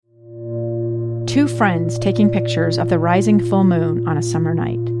Two friends taking pictures of the rising full moon on a summer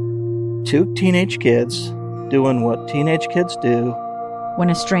night. Two teenage kids doing what teenage kids do. When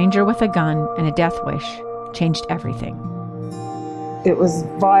a stranger with a gun and a death wish changed everything. It was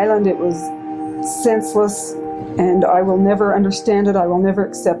violent, it was senseless, and I will never understand it, I will never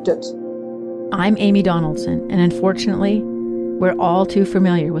accept it. I'm Amy Donaldson, and unfortunately, we're all too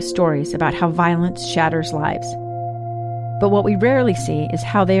familiar with stories about how violence shatters lives. But what we rarely see is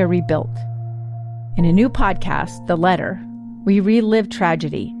how they are rebuilt. In a new podcast, The Letter, we relive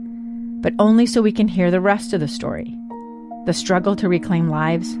tragedy, but only so we can hear the rest of the story. The struggle to reclaim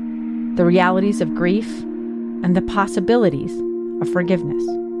lives, the realities of grief, and the possibilities of forgiveness.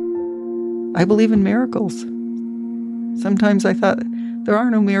 I believe in miracles. Sometimes I thought, there are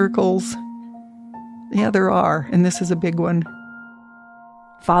no miracles. Yeah, there are, and this is a big one.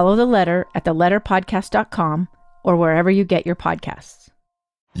 Follow The Letter at theletterpodcast.com or wherever you get your podcasts.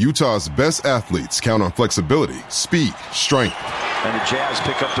 Utah's best athletes count on flexibility, speed, strength. And the Jazz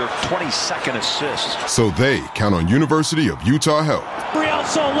pick up their 22nd assist. So they count on University of Utah Health. Real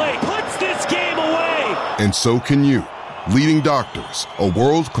Soleil puts this game away. And so can you. Leading doctors, a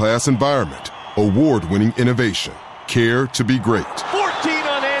world-class environment, award-winning innovation, care to be great. 14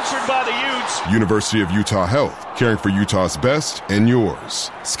 unanswered by the Utes. University of Utah Health, caring for Utah's best and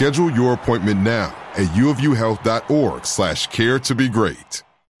yours. Schedule your appointment now at uofuhealth.org/care to be great.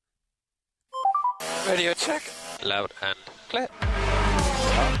 Radio check. Loud and clear.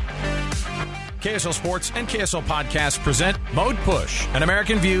 KSL Sports and KSL Podcast present Mode Push, an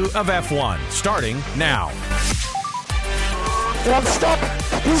American view of F1, starting now. I'm stuck.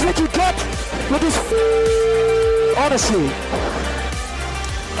 He's looking gut with his honestly.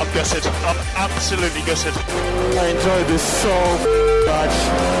 I'm gutted. I'm absolutely gutted. I enjoyed this so much.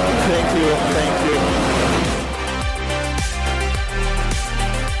 Thank you.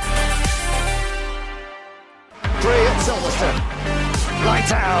 Three at Silverstone.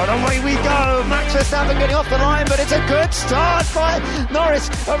 Lights out, away we go. Max Verstappen getting off the line, but it's a good start by Norris.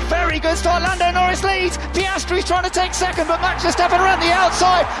 A very good start. Lando Norris leads. Piastri's trying to take second, but Max Verstappen around the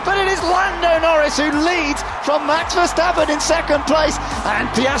outside. But it is Lando Norris who leads from Max Verstappen in second place. And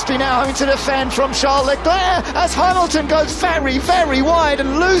Piastri now having to defend from Charles Leclerc as Hamilton goes very, very wide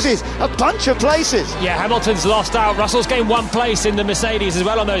and loses a bunch of places. Yeah, Hamilton's lost out. Russell's gained one place in the Mercedes as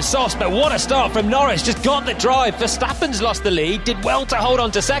well on those softs. But what a start from Norris. Just got the drive. Verstappen's lost the lead. Did well to hold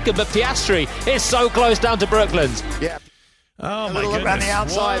on to second, but Piastri is so close down to Brooklands. Yeah. Oh, a my little goodness. around the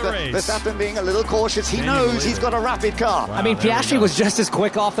outside, but Verstappen being a little cautious. He knows he's got a rapid car. Wow, I mean, Piastri was just as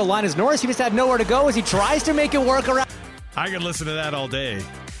quick off the line as Norris. He just had nowhere to go as he tries to make it work around. I could listen to that all day.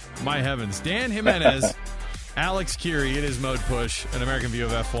 My heavens. Dan Jimenez, Alex Curie, it is Mode Push, an American view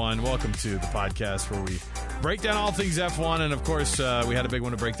of F1. Welcome to the podcast where we break down all things F1, and of course, we had a big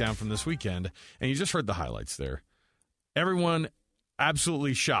one to break down from this weekend, and you just heard the highlights there. Everyone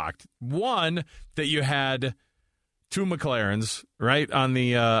absolutely shocked. One, that you had two McLarens right on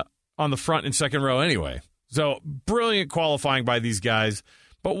the front and second row anyway. So brilliant qualifying by these guys.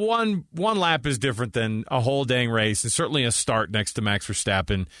 But one lap is different than a whole dang race, and certainly a start next to Max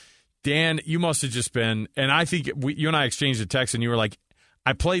Verstappen. Dan, you must have just been, and I think you and I exchanged a text, and you were like,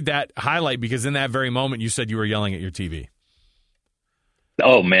 I played that highlight because in that very moment you said you were yelling at your TV.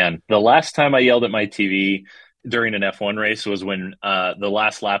 Oh, man. The last time I yelled at my TV during an F1 race was when the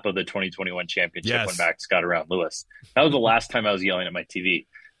last lap of the 2021 championship when Max got around Lewis. That was the last time I was yelling at my TV.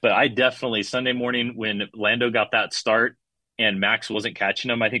 But I definitely, Sunday morning when Lando got that start and Max wasn't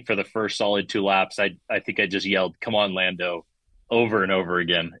catching him, I think for the first solid 2 laps, I think I just yelled, "Come on, Lando," over and over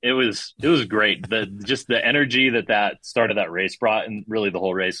again. It was great. Just the energy that start of that race brought, and really the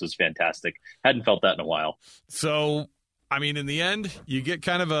whole race was fantastic. Hadn't felt that in a while. So, I mean, in the end, you get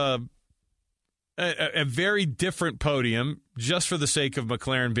kind of a very different podium just for the sake of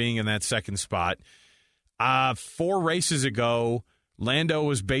McLaren being in that second spot. 4 races ago, Lando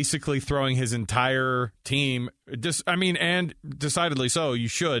was basically throwing his entire team, and decidedly so, you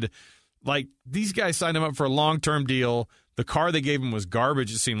should. Like, these guys signed him up for a long-term deal. The car they gave him was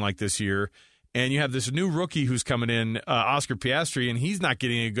garbage, it seemed like, this year. And you have this new rookie who's coming in, Oscar Piastri, and he's not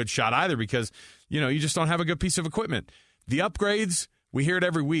getting a good shot either because, you just don't have a good piece of equipment. The upgrades, we hear it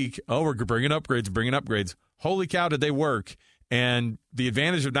every week. Oh, we're bringing upgrades. Holy cow, did they work? And the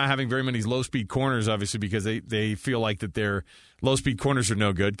advantage of not having very many low-speed corners, obviously, because they feel like that their low-speed corners are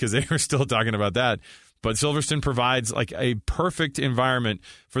no good because they were still talking about that. But Silverstone provides like a perfect environment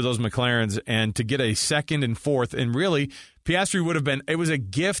for those McLarens, and to get a second and fourth, and really, Piastri would have been, it was a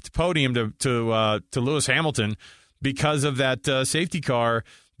gift podium to Lewis Hamilton because of that safety car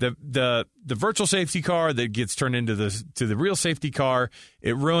the virtual safety car that gets turned into the real safety car,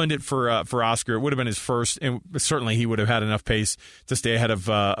 it ruined it for Oscar. It would have been his first, and certainly he would have had enough pace to stay ahead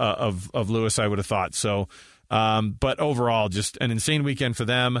of Lewis, I would have thought. So, but overall, just an insane weekend for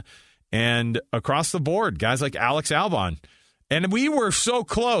them. And across the board, guys like Alex Albon. And we were so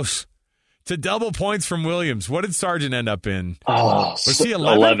close to double points from Williams. What did Sargent end up in? Oh, was he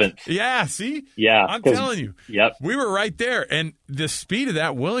 11th? 11th. Yeah, see? Yeah. I'm telling you. Yep. We were right there. And the speed of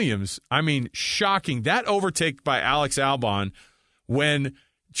that Williams, I mean, shocking. That overtake by Alex Albon when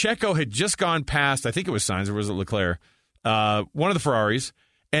Checo had just gone past, I think it was Sainz or was it Leclerc, one of the Ferraris.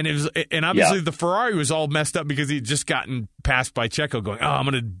 And obviously the Ferrari was all messed up because he'd just gotten passed by Checo going, I'm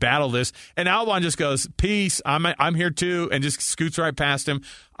going to battle this. And Albon just goes, peace, I'm here too, and just scoots right past him.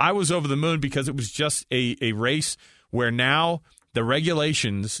 I was over the moon because it was just a race where now the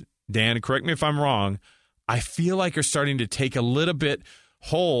regulations, Dan, correct me if I'm wrong, I feel like are starting to take a little bit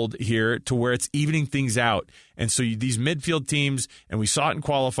hold here to where it's evening things out. And so these midfield teams, and we saw it in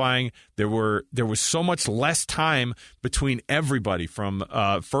qualifying, there was so much less time between everybody from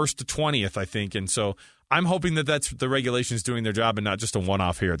first to 20th, I think. And so I'm hoping that that's the regulations doing their job and not just a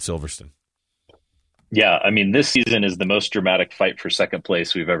one-off here at Silverstone. Yeah, I mean, this season is the most dramatic fight for second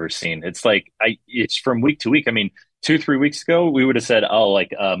place we've ever seen. It's like it's from week to week. I mean, 2-3 weeks ago, we would have said,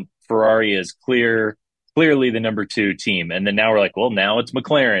 Ferrari is clearly the number 2 team. And then now we're like, well, now it's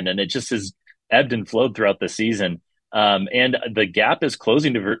McLaren. And it just has ebbed and flowed throughout the season. And the gap is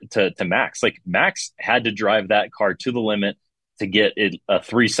closing to Max. Like, Max had to drive that car to the limit to get a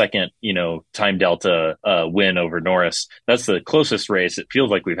 3-second, time delta win over Norris. That's the closest race it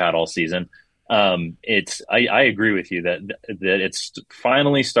feels like we've had all season. I agree with you that it's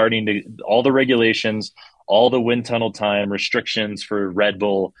finally starting to, all the regulations, all the wind tunnel time restrictions for Red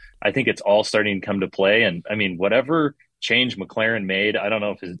Bull, I think it's all starting to come to play. And I mean, whatever change McLaren made, I don't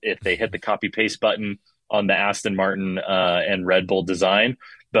know if they hit the copy paste button on the Aston Martin and Red Bull design,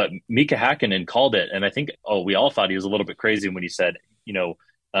 but Mika Hakkinen called it. And I think, we all thought he was a little bit crazy when he said,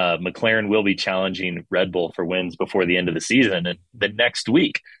 McLaren will be challenging Red Bull for wins before the end of the season. And the next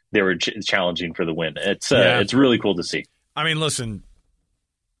week they were challenging for the win. It's really cool to see. I mean, listen,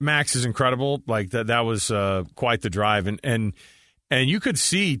 Max is incredible. Like that was quite the drive. And you could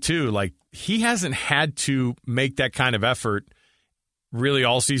see too, like he hasn't had to make that kind of effort really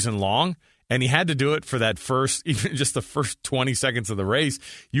all season long. And he had to do it for that even just the first 20 seconds of the race.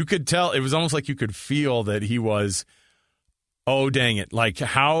 You could tell, it was almost like you could feel that he was, oh, dang it. Like,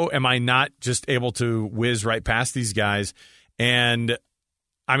 how am I not just able to whiz right past these guys? And,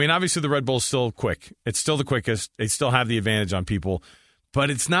 I mean, obviously the Red Bull's still quick. It's still the quickest. They still have the advantage on people. But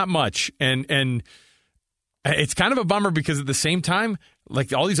it's not much. And it's kind of a bummer because at the same time,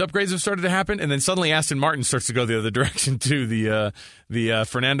 like all these upgrades have started to happen, and then suddenly Aston Martin starts to go the other direction too. The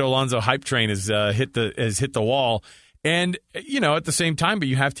Fernando Alonso hype train has hit the wall. And, at the same time, but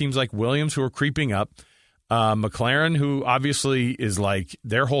you have teams like Williams who are creeping up. McLaren, who obviously is like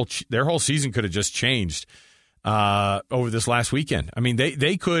their whole season could have just changed over this last weekend. I mean,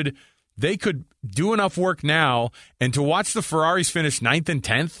 they could do enough work now, and to watch the Ferraris finish 9th and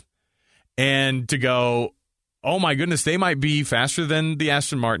 10th, and to go, oh my goodness, they might be faster than the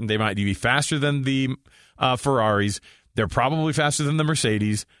Aston Martin, they might be faster than the Ferraris, they're probably faster than the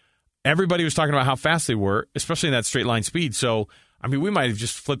Mercedes. Everybody was talking about how fast they were, especially in that straight line speed. So, I mean, we might have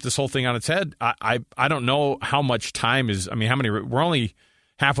just flipped this whole thing on its head. I don't know how much time is. I mean, we're only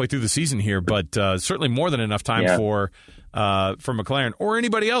halfway through the season here, but certainly more than enough time for McLaren or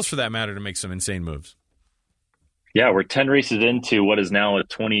anybody else for that matter to make some insane moves. Yeah, we're 10 races into what is now a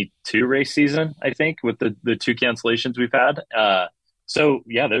 22 race season, I think, with the 2 cancellations we've had. So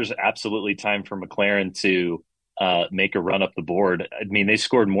yeah, there's absolutely time for McLaren to make a run up the board. I mean, they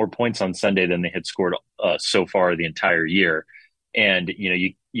scored more points on Sunday than they had scored so far the entire year. And,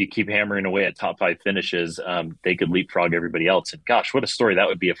 you keep hammering away at top 5 finishes, they could leapfrog everybody else. And gosh, what a story that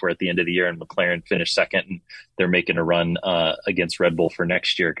would be if we're at the end of the year and McLaren finished second and they're making a run against Red Bull for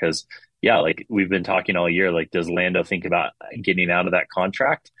next year. Because, yeah, like we've been talking all year, like, does Lando think about getting out of that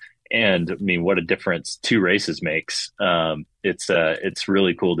contract? And I mean, what a difference 2 races makes. It's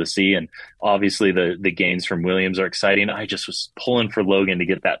really cool to see. And obviously the gains from Williams are exciting. I just was pulling for Logan to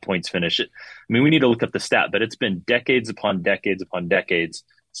get that points finish. I mean, we need to look up the stat, but it's been decades upon decades upon decades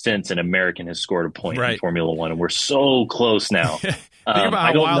since an American has scored a point in Formula One. And we're so close now. Think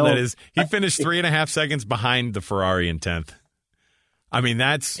about how wild that is. He finished 3.5 seconds behind the Ferrari in 10th. I mean,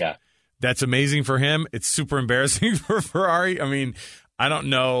 that's amazing for him. It's super embarrassing for Ferrari. I mean, I don't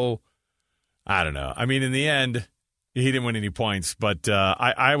know. I mean, in the end, He didn't win any points, but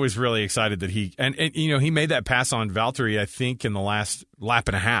I was really excited that he made that pass on Valtteri, I think, in the last lap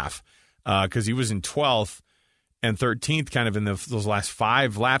and a half, because he was in 12th and 13th kind of in those last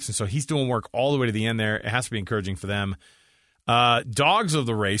 5 laps, and so he's doing work all the way to the end there. It has to be encouraging for them. Dogs of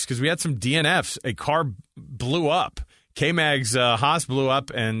the race, because we had some DNFs. A car blew up. K-Mag's Haas blew up,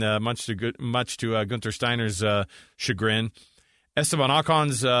 and much to Gunther Steiner's chagrin. Esteban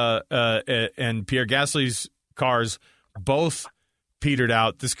Ocon's and Pierre Gasly's cars both petered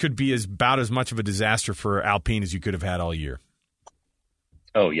out. This could be about as much of a disaster for Alpine as you could have had all year.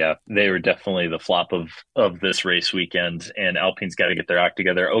 Oh, yeah. They were definitely the flop of this race weekend, and Alpine's got to get their act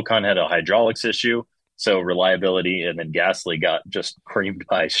together. Ocon had a hydraulics issue, so reliability, and then Gasly got just creamed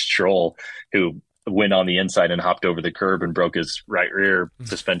by Stroll, who went on the inside and hopped over the curb and broke his right rear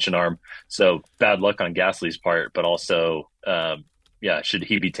suspension arm. So bad luck on Gasly's part, but also, should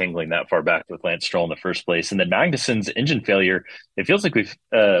he be tingling that far back with Lance Stroll in the first place? And then Magnussen's engine failure, it feels like we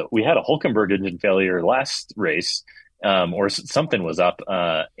had a Hülkenberg engine failure last race, or something was up.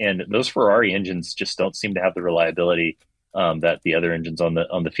 And those Ferrari engines just don't seem to have the reliability that the other engines on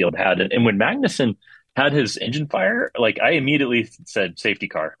the field had. And when Magnussen had his engine fire, like, I immediately said safety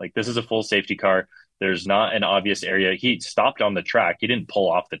car. Like, this is a full safety car. There's not an obvious area. He stopped on the track. He didn't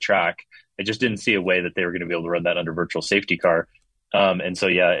pull off the track. I just didn't see a way that they were going to be able to run that under virtual safety car. And so,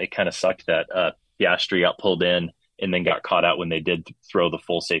 yeah, it kind of sucked that Piastri got pulled in and then got caught out when they did throw the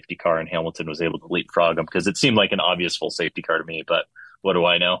full safety car, and Hamilton was able to leapfrog him, because it seemed like an obvious full safety car to me, but what do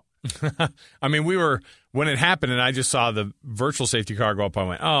I know? I mean, when it happened and I just saw the virtual safety car go up, I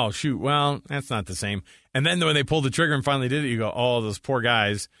went, oh, shoot, well, that's not the same. And then when they pulled the trigger and finally did it, you go, oh, those poor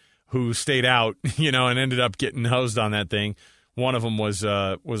guys who stayed out, and ended up getting hosed on that thing. One of them was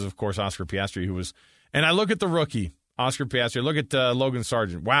of course, Oscar Piastri, and I look at the rookie, Oscar Piastri, look at Logan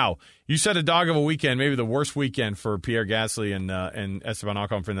Sargent. Wow, you said a dog of a weekend, maybe the worst weekend for Pierre Gasly and Esteban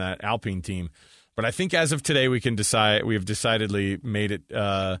Ocon from that Alpine team. But I think as of today, we have decidedly made it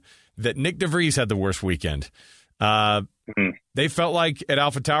that Nick De Vries had the worst weekend. They felt like at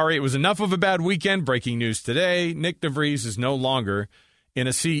AlphaTauri it was enough of a bad weekend. Breaking news today: Nick De Vries is no longer in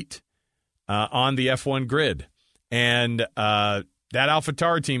a seat on the F1 grid, and that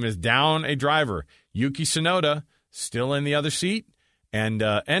AlphaTauri team is down a driver. Yuki Tsunoda still in the other seat, and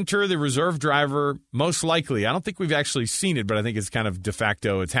enter the reserve driver most likely. I don't think we've actually seen it, but I think it's kind of de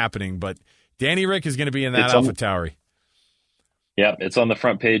facto it's happening. But Danny Rick is going to be in that AlphaTauri. Yeah, it's on the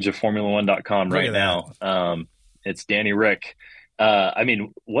front page of Formula1.com right now. It's Danny Rick. I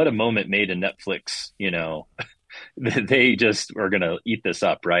mean, what a moment made in Netflix. They just are going to eat this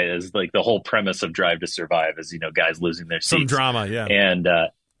up, right? As like the whole premise of Drive to Survive is, guys losing their seats. Some drama, yeah. And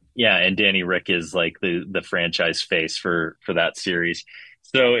and Danny Rick is like the franchise face for that series.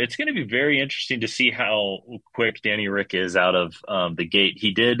 So it's going to be very interesting to see how quick Danny Rick is out of the gate.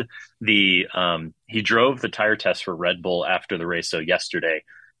 He did he drove the tire test for Red Bull after the race, so yesterday.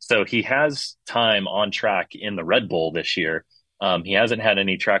 So he has time on track in the Red Bull this year. He hasn't had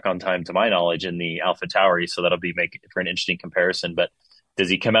any track on time, to my knowledge, in the AlphaTauri, so that'll be for an interesting comparison. But does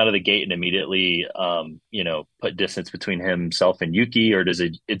he come out of the gate and immediately, put distance between himself and Yuki, or does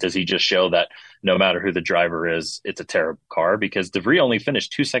he just show that no matter who the driver is, it's a terrible car? Because De Vries only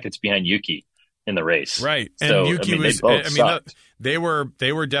finished 2 seconds behind Yuki in the race, right? And so, Yuki they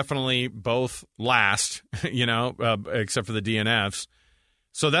were definitely both last, except for the DNFs.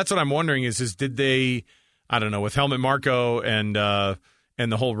 So that's what I'm wondering is did they? I don't know, with Helmut Marko and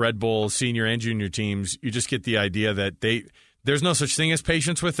the whole Red Bull senior and junior teams, you just get the idea that there's no such thing as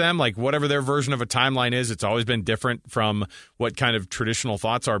patience with them. Like, whatever their version of a timeline is, it's always been different from what kind of traditional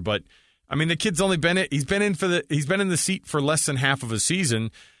thoughts are. But I mean, the kid's only he's been in the seat for less than half of a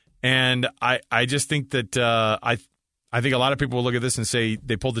season, and I just think that I think a lot of people will look at this and say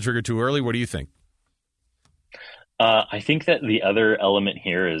they pulled the trigger too early. What do you think? I think that the other element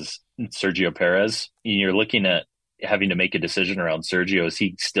here is Sergio Perez. You're looking at having to make a decision around Sergio. Is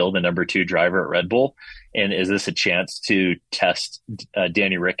he still the number 2 driver at Red Bull? And is this a chance to test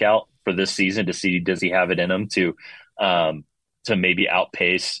Danny Rick out for this season to see, does he have it in him to maybe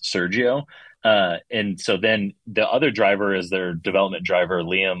outpace Sergio? And so then the other driver is their development driver,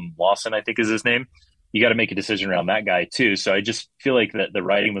 Liam Lawson, I think is his name. You got to make a decision around that guy too. So I just feel like that the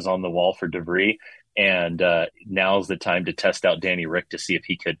writing was on the wall for De Vries. And now's the time to test out Danny Rick to see if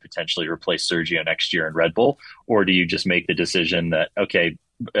he could potentially replace Sergio next year in Red Bull, or do you just make the decision that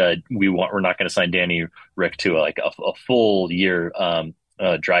we're not going to sign Danny Rick to a full year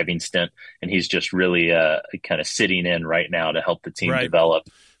driving stint, and he's just really kind of sitting in right now to help the team develop.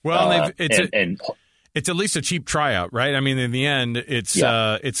 Well, it's at least a cheap tryout, right? I mean, in the end, it's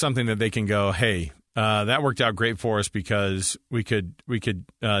something that they can go, hey, that worked out great for us because we could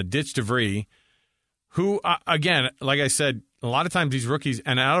ditch DeVries, who again, like I said, a lot of times these rookies,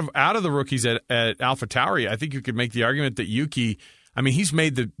 and out of the rookies at AlphaTauri, I think you could make the argument that Yuki, I mean, he's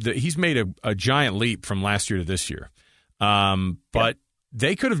made a giant leap from last year to this year, but.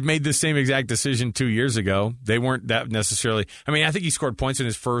 They could have made the same exact decision 2 years ago. They weren't that necessarily. I mean, I think he scored points in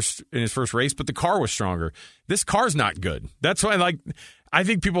his first race, but the car was stronger. This car's not good. That's why, I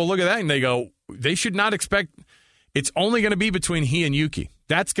think people look at that and they go, they should not expect. It's only going to be between he and Yuki.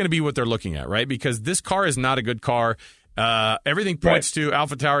 That's going to be what they're looking at, right? Because this car is not a good car. Everything points to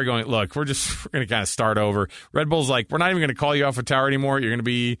AlphaTauri going, look, we're going to kind of start over. Red Bull's like, we're not even going to call you AlphaTauri anymore. You're going to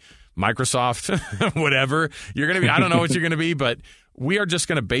be Microsoft, whatever. You're going to be. I don't know what you're going to be, but. We are just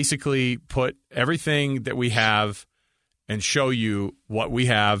going to basically put everything that we have and show you what we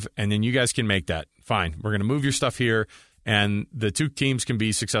have, and then you guys can make that. Fine. We're going to move your stuff here, and the two teams can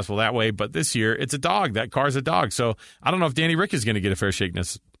be successful that way. But this year, it's a dog. That car's a dog. So I don't know if Danny Ric is going to get a fair shake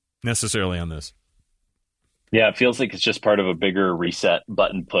necessarily on this. Yeah, it feels like it's just part of a bigger reset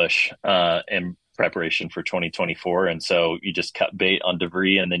button push in preparation for 2024. And so you just cut bait on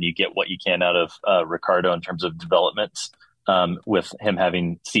DeVries, and then you get what you can out of Ricciardo in terms of developments. With him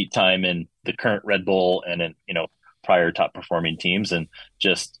having seat time in the current Red Bull and in, prior top performing teams. And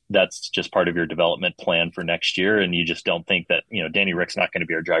that's just part of your development plan for next year. And you just don't think that, Danny Ric's not going to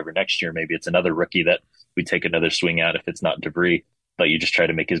be our driver next year. Maybe it's another rookie that we take another swing at if it's not DeVries, but you just try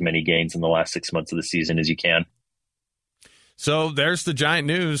to make as many gains in the last 6 months of the season as you can. So there's the giant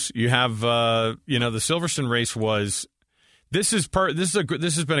news. You have, the Silverstone race this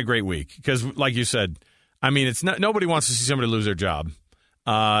has been a great week because like you said, I mean, it's not, nobody wants to see somebody lose their job,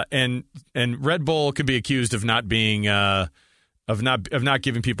 and Red Bull could be accused of not being of not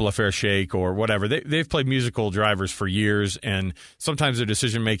giving people a fair shake or whatever. They've played musical drivers for years, and sometimes their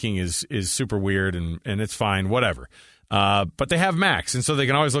decision making is super weird, and it's fine, whatever. But they have Max, and so they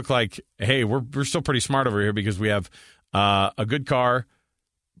can always look like, hey, we're still pretty smart over here because we have a good car.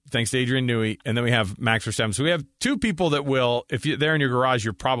 Thanks to Adrian Newey, and then we have Max Verstappen. So we have two people that will, if they're in your garage,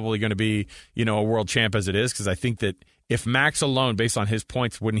 you're probably going to be, a world champ as it is, because I think that if Max alone, based on his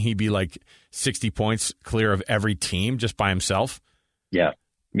points, wouldn't he be like 60 points clear of every team just by himself? Yeah.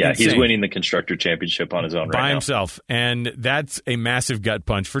 Yeah, insane. He's winning the Constructor Championship on his own by himself. And that's a massive gut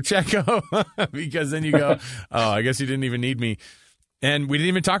punch for Checo because then you go, oh, I guess you didn't even need me. And we didn't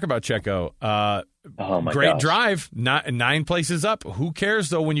even talk about Checo. Great drive, 9 places up. Who cares,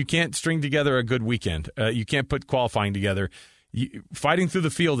 though, when you can't string together a good weekend? You can't put qualifying together. Fighting through the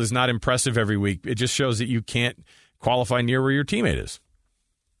field is not impressive every week. It just shows that you can't qualify near where your teammate is.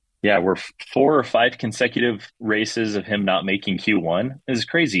 Yeah, we're 4 or 5 consecutive races of him not making Q1. This is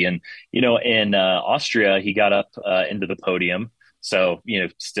crazy. And, in Austria, he got up into the podium. So,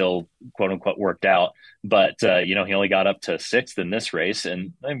 still, quote unquote, worked out. But, he only got up to 6th in this race.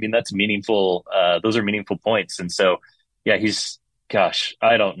 And I mean, that's meaningful. Those are meaningful points. And so, yeah,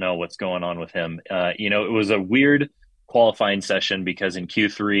 I don't know what's going on with him. It was a weird qualifying session because in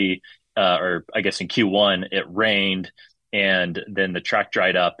Q3, or I guess in Q1, it rained and then the track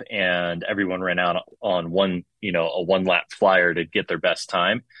dried up and everyone ran out on a 1-lap flyer to get their best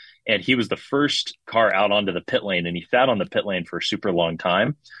time. And he was the first car out onto the pit lane, and he sat on the pit lane for a super long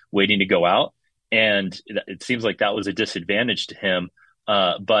time waiting to go out. And it seems like that was a disadvantage to him.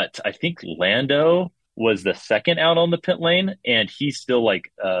 But I think Lando was the second out on the pit lane, and he still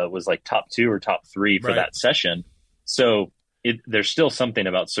was top 2 or top 3 for that session. So there's still something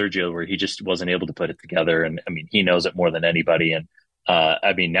about Sergio where he just wasn't able to put it together. And I mean, he knows it more than anybody. And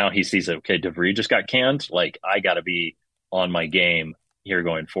now he sees that, okay, DeVries just got canned. I got to be on my game here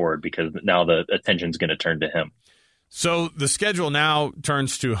going forward because now the attention's going to turn to him. So the schedule now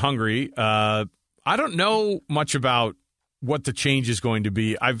turns to Hungary. I don't know much about what the change is going to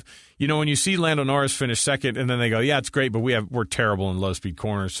be. When you see Lando Norris finish second and then they go, yeah, it's great, but we're terrible in low speed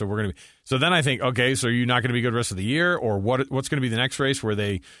corners. So so then I think, okay, so you're not going to be good the rest of the year, or what's going to be the next race where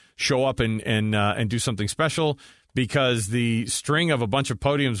they show up and do something special, because the string of a bunch of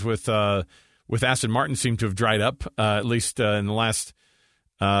podiums with Aston Martin seem to have dried up, at least in the last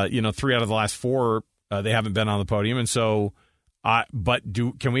 3 out of the last 4, they haven't been on the podium. And so,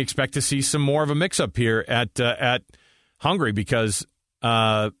 can we expect to see some more of a mix-up here at Hungary? Because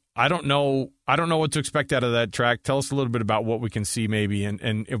I don't know what to expect out of that track. Tell us a little bit about what we can see maybe,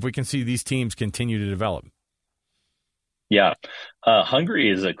 and if we can see these teams continue to develop. Yeah. Hungary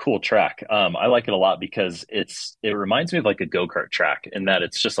is a cool track. I like it a lot because it reminds me of like a go-kart track in that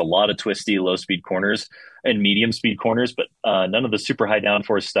it's just a lot of twisty, low speed corners and medium speed corners, but none of the super high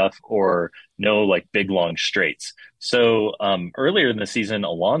downforce stuff or no like big, long straights. So earlier in the season,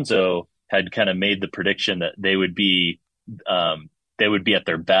 Alonso had kind of made the prediction that they would be at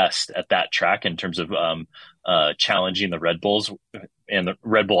their best at that track in terms of challenging the Red Bulls. And the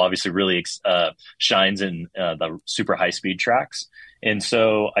Red Bull obviously really shines in the super high speed tracks. And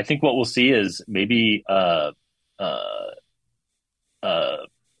so I think what we'll see is maybe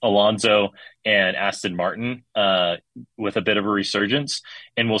Alonso and Aston Martin with a bit of a resurgence,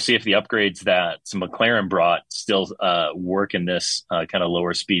 and we'll see if the upgrades that some McLaren brought still work in this kind of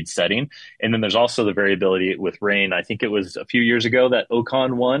lower speed setting. And then there's also the variability with rain. I think it was a few years ago that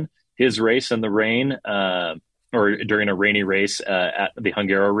Ocon won his race in the rain or during a rainy race at the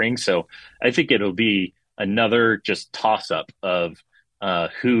Hungaroring. So I think it'll be another just toss up of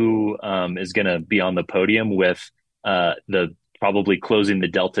who is going to be on the podium with the probably closing the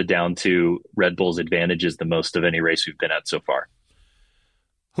delta down to Red Bull's advantages the most of any race we've been at so far.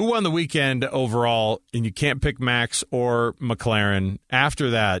 Who won the weekend overall? And you can't pick Max or McLaren. After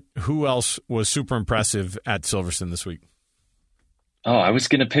that, who else was super impressive at Silverstone this week? Oh, I was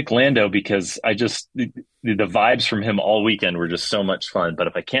going to pick Lando because the vibes from him all weekend were just so much fun. But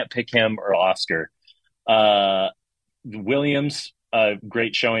if I can't pick him or Oscar, Williams,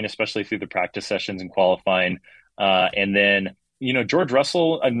 great showing, especially through the practice sessions and qualifying. And then, George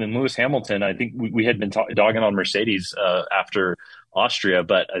Russell and then Lewis Hamilton, I think we had been dogging on Mercedes after Austria,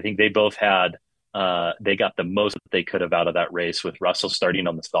 but I think they both had, they got the most that they could have out of that race. With Russell starting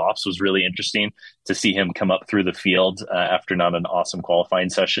on the softs was really interesting to see him come up through the field after not an awesome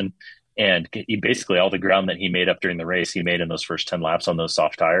qualifying session. And he basically all the ground that he made up during the race, he made in those first 10 laps on those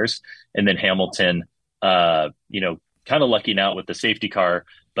soft tires. And then Hamilton, kind of lucking out with the safety car,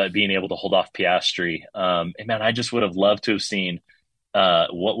 but being able to hold off Piastri. And man, I just would have loved to have seen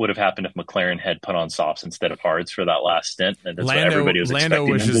what would have happened if McLaren had put on softs instead of hards for that last stint. And that's what everybody was expecting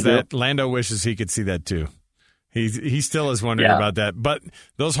him to do. Lando wishes he could see that too. He still is wondering about that. But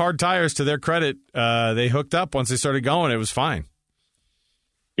those hard tires, to their credit, they hooked up once they started going. It was fine.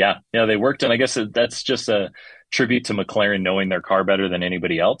 Yeah, they worked. And I guess that's just a tribute to McLaren knowing their car better than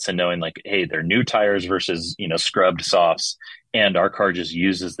anybody else and knowing like, hey, they're new tires versus, scrubbed softs. And our car just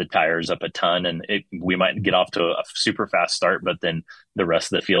uses the tires up a ton, and we might get off to a super fast start, but then the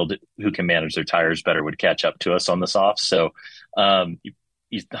rest of the field who can manage their tires better would catch up to us on the softs. So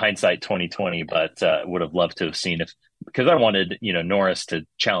hindsight 2020, but would have loved to have seen because I wanted, Norris to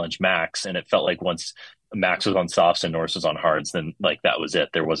challenge Max, and it felt like once Max was on softs and Norris was on hards, then like that was it.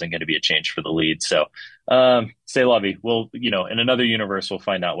 There wasn't going to be a change for the lead. So say la vie. We'll, in another universe, we'll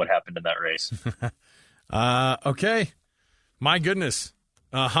find out what happened in that race. Okay. My goodness.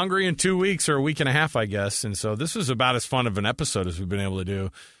 Hungary in 2 weeks or a week and a half, I guess. And so this was about as fun of an episode as we've been able to do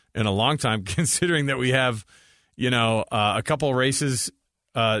in a long time, considering that we have, a couple of races.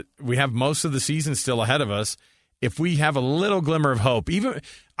 We have most of the season still ahead of us. If we have a little glimmer of hope, even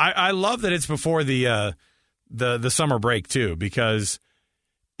I love that it's before the summer break too, because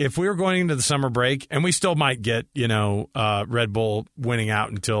if we were going into the summer break, and we still might get, Red Bull winning out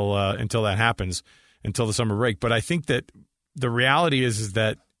until that happens, until the summer break. But I think that the reality is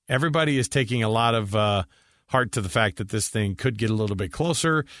that everybody is taking a lot of heart to the fact that this thing could get a little bit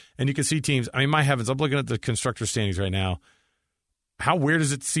closer. And you can see teams. I mean, my heavens, I'm looking at the constructor standings right now. How weird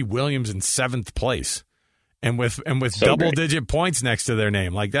is it to see Williams in 7th place and with so double-digit points next to their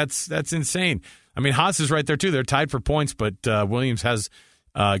name? Like that's insane. I mean, Haas is right there too. They're tied for points, but Williams has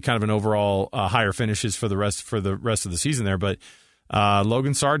kind of an overall higher finishes for the rest of the season there. But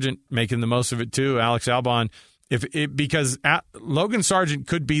Logan Sargent making the most of it too. Alex Albon. Because Logan Sargent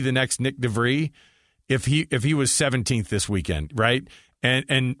could be the next Nick DeVries if he was 17th this weekend, right?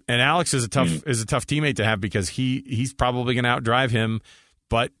 And Alex is a tough teammate to have because he's probably going to outdrive him.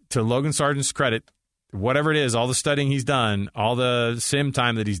 But to Logan Sargent's credit, whatever it is, all the studying he's done, all the sim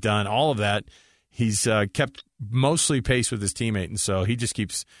time that he's done, all of that, he's kept mostly pace with his teammate, and so he just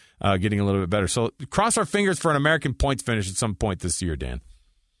keeps getting a little bit better. So cross our fingers for an American points finish at some point this year, Dan.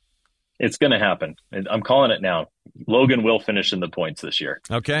 It's going to happen. I'm calling it now. Logan will finish in the points this year.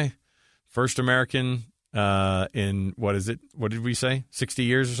 Okay. First American in, what is it? What did we say? 60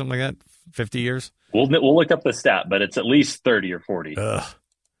 years or something like that? 50 years? We'll look up the stat, but it's at least 30 or 40. Ugh.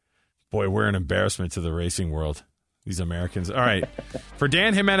 Boy, we're an embarrassment to the racing world, these Americans. All right. For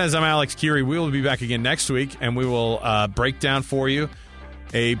Dan Jimenez, I'm Alex Curie. We will be back again next week, and we will break down for you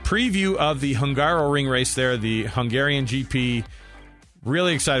a preview of the Hungaroring race there, the Hungarian GP.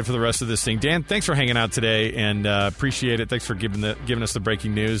 Really excited for the rest of this thing. Dan, thanks for hanging out today, and appreciate it. Thanks for giving us the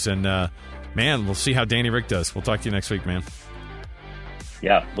breaking news. And, man, we'll see how Danny Rick does. We'll talk to you next week, man.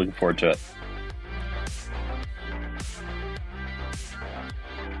 Yeah, looking forward to it.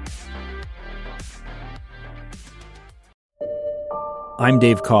 I'm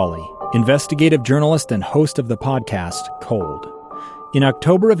Dave Cawley, investigative journalist and host of the podcast Cold. In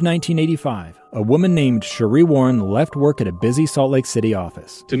October of 1985, a woman named Cherie Warren left work at a busy Salt Lake City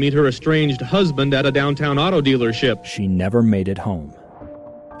office to meet her estranged husband at a downtown auto dealership. She never made it home.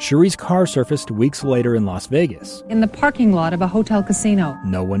 Cherie's car surfaced weeks later in Las Vegas. In the parking lot of a hotel casino.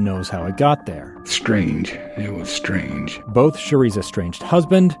 No one knows how it got there. Strange. It was strange. Both Cherie's estranged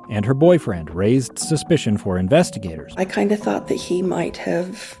husband and her boyfriend raised suspicion for investigators. I kind of thought that he might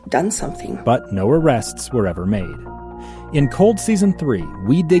have done something. But no arrests were ever made. In Cold Season 3,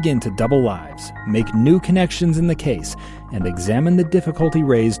 we dig into double lives, make new connections in the case, and examine the difficulty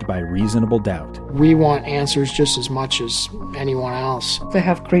raised by reasonable doubt. We want answers just as much as anyone else. They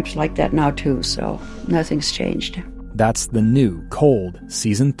have creeps like that now too, so nothing's changed. That's the new Cold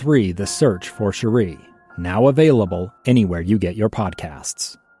Season 3, The Search for Cherie, now available anywhere you get your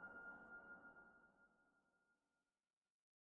podcasts.